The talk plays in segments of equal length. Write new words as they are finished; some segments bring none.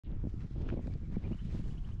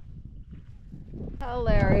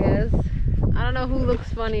Hilarious. I don't know who looks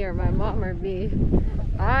funnier, my mom or me.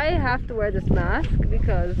 I have to wear this mask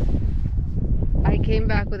because I came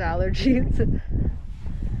back with allergies.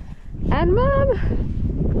 And mom!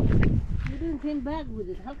 You didn't came back with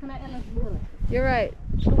it. How can I allergy? You're right.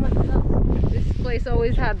 So much stuff. This place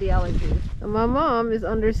always had the allergies. And my mom is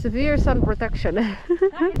under severe sun protection.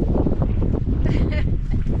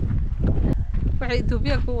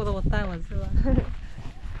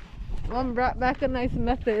 Mom brought back a nice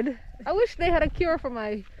method. I wish they had a cure for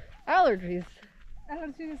my allergies.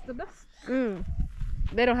 Allergy is the best.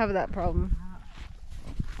 They don't have that problem.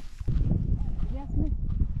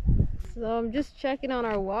 So I'm just checking on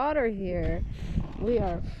our water here. We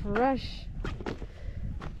are fresh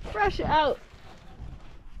out.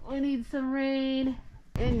 We need some rain,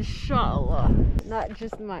 inshallah. Not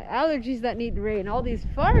just my allergies that need rain, all these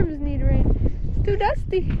farms need rain. It's too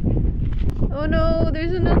dusty. Oh no,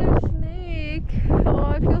 there's another snake. Oh,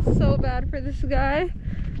 I feel so bad for this guy.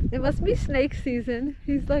 It must be snake season.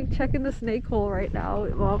 He's like checking the snake hole right now.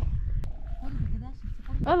 Well,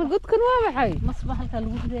 هذا قد كان واضح. مصباح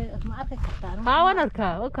الكلوب ما أعرف كتار. وانا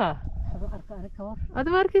أركا وكا.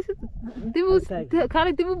 هذا ما أركي دبو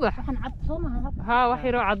كان دبو بح. ها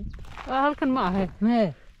وحيرو عد. هل كان معه؟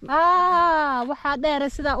 ما. واحد داير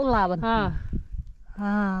سدا أولابن.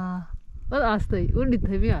 ما أستوي. ولدي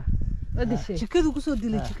تبيها. ودي شيء. شكله كسر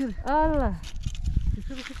دليل شكله. الله.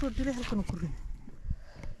 شكله كسر دليل هل كانوا كورين.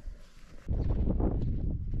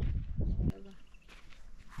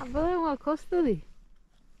 حبايبي ما كوستلي.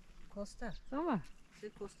 كوستر. سما. ده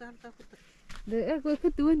كوستر تاكل. ده إيه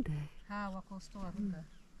كنت وانت. ها وكوستر هذا.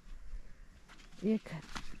 يك.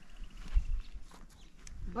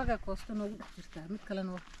 بقى كوستر نوجد حجرته متكلن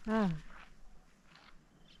و.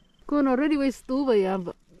 كون already ويستوبة يا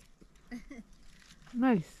أبا.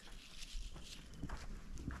 Nice.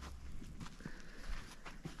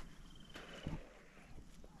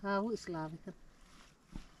 هو إسلامي.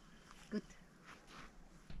 Good.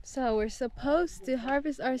 So we're supposed to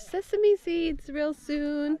harvest our sesame seeds real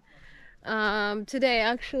soon. Today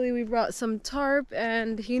actually we brought some tarp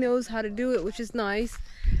and he knows how to do it, which is nice.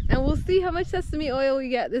 And we'll see how much sesame oil we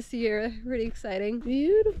get this year. Really exciting.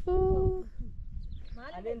 Beautiful.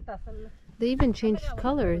 They even changed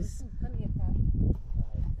colors.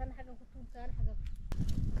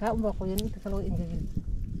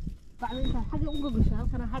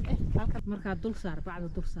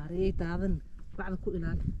 بعد كل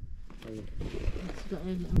الآن.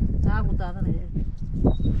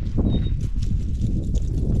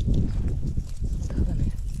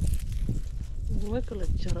 وكل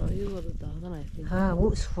الجرايد وضعنا ها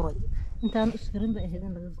هو أسفري. أنت أنا أسفرين بقى هذا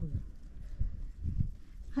اللي أقوله.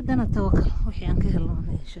 هذا أنا توكل وحي عنك الله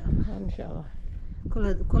إن شاء الله. إن شاء الله.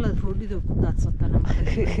 كل الرودي ذو كذا تصطنا.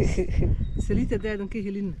 سليت ده عندك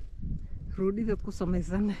هلين. رودي ذو قصة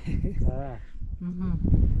ميزان.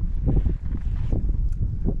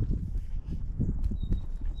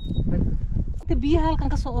 biyaha halkan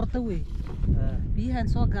ka soo orda way biyahan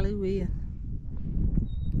soo galay weeyaan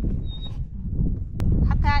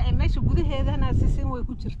hatta meesha gudaheedana sisin way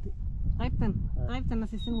ku jirtay qaybtan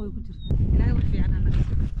sisin way ku jirtay ilaahay wax fiican anaga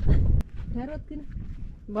garoodkina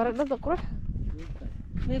baradhada qurux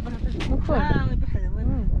way baradhada way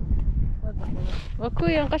baxda waa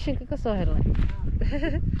kuyan qashinka ka soo helnay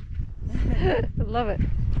love it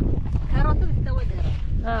garoodada xitaa way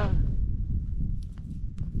dheeraa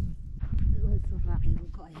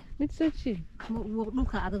mid soo jiid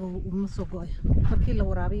dhulka adaga uma soo go'ayo markii la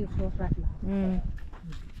waraabiyo soo raac lahaa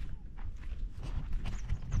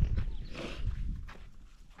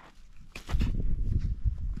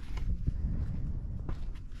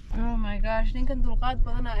Oh my gosh, ninkan dulqaad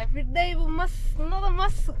badana every day buu nada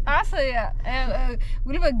mas aasaya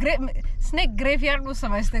waliba snake graveyard buu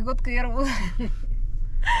samaystay godka yar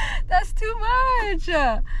That's too much.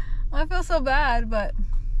 I feel so bad, but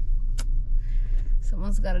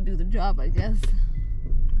someone's got to do the job, I guess.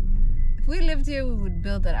 If we lived here, we would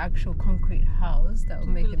build an actual concrete house that would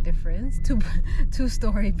make a difference.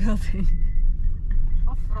 Two-story building.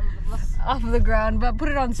 Off the ground, but put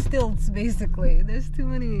it on stilts, basically. There's too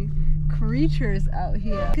many creatures out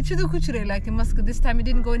here. Like in Moscow, this time he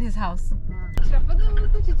didn't go in his house. There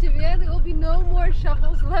will be no more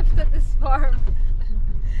shovels left at this farm.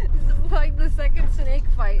 This is like the second snake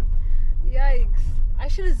fight. Yikes. I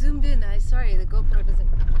should have zoomed in. Sorry, the GoPro doesn't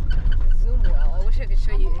zoom well. I wish I could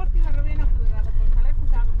show you.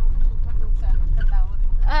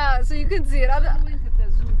 So you can see it.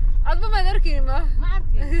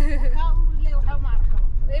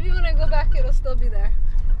 Maybe when I go back, it'll still be there.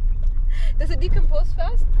 Does it decompose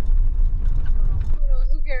fast? Who knows?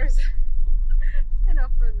 Who cares?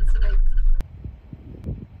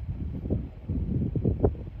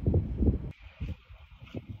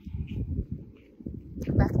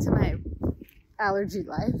 allergy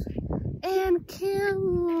life. And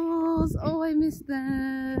camels. Oh, I miss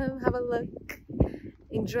them. Have a look.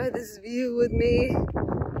 Enjoy this view with me.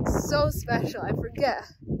 So special. I forget.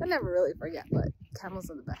 I never really forget, but camels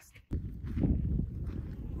are the best.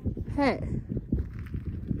 Hey.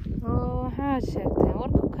 Oh, waxaad sheegteen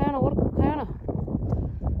warku keena.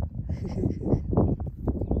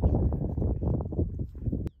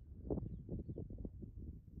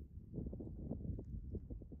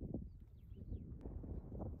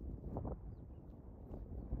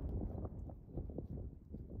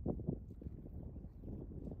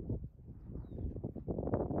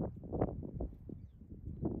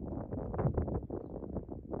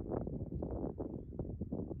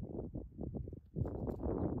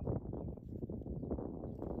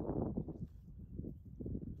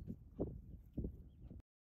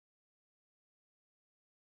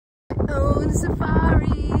 Oh, in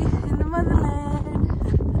safari in the motherland.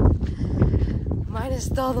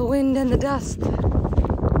 Minus all the wind and the dust.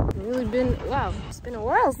 It's really been, wow, it's been a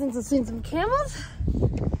while since I've seen some camels.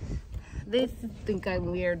 They think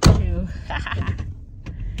I'm weird too.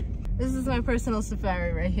 This is my personal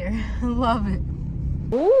safari right here. I love it.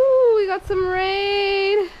 Ooh, we got some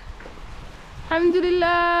rain.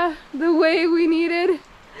 Alhamdulillah, the way we needed.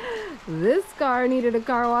 This car needed a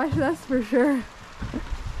car wash, that's for sure.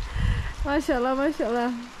 MashaAllah,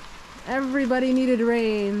 MashaAllah. Everybody needed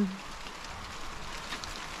rain.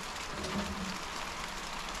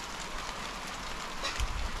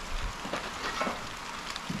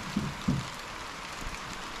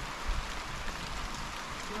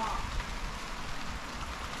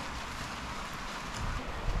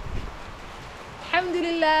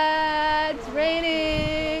 Alhamdulillah, it's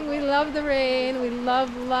raining. We love the rain. We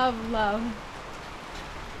love, love, love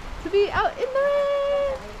to be out in the rain.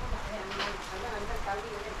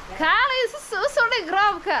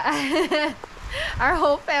 Our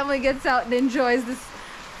whole family gets out and enjoys this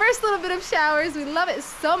first little bit of showers. We love it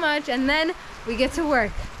so much, and then we get to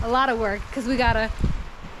work, a lot of work, because we gotta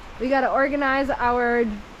organize our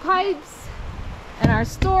pipes and our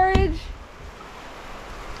storage.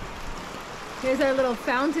 Here's our little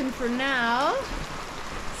fountain for now.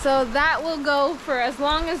 So that will go for as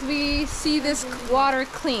long as we see this water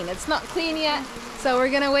clean. It's not clean yet, so we're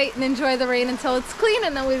gonna wait and enjoy the rain until it's clean,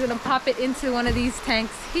 and then we're gonna pop it into one of these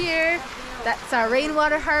tanks here. That's our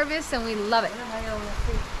rainwater harvest, and we love it.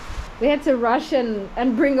 We had to rush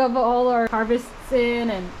and bring up all our harvests in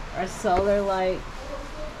and our solar light.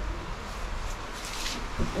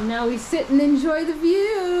 And now we sit and enjoy the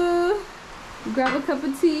view. Grab a cup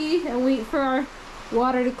of tea and wait for our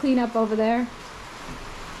water to clean up over there.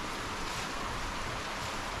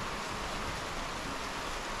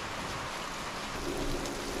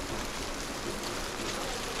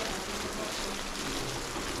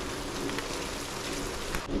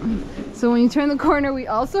 So when you turn the corner, we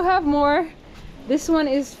also have more. This one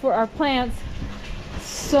is for our plants.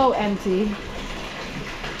 So empty,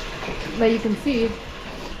 but you can see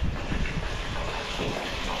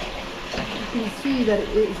that it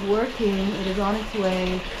is working. It is on its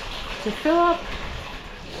way to fill up.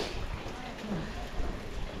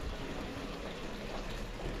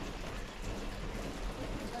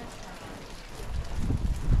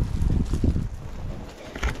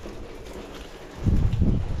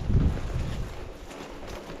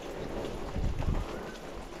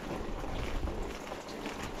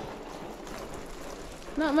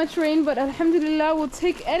 Not much rain, but alhamdulillah, we'll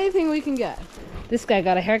take anything we can get. This guy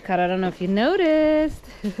got a haircut. I don't know if you noticed.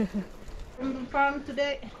 From the farm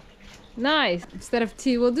today. Nice. Instead of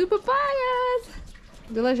tea, we'll do papayas.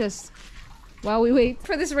 Delicious. While we wait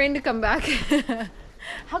for this rain to come back.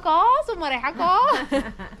 Hako, sumare hako.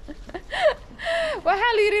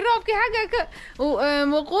 Waxaa la yiri roobkii xagga ka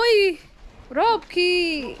waqooyi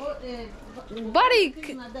roobkii bari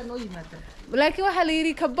laakiin waxaa la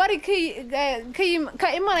yiri ka bari ka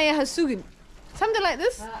imanaya ha sugin. Something like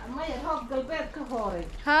this?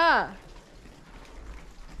 Ha.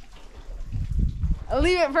 I'll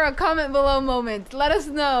leave it for a comment below moment. Let us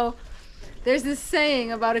know. There's this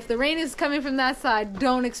saying about if the rain is coming from that side,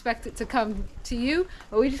 don't expect it to come to you.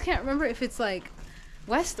 But we just can't remember if it's like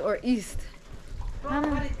west or east.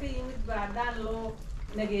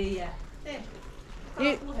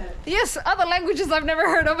 Yes, other languages I've never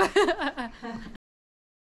heard of.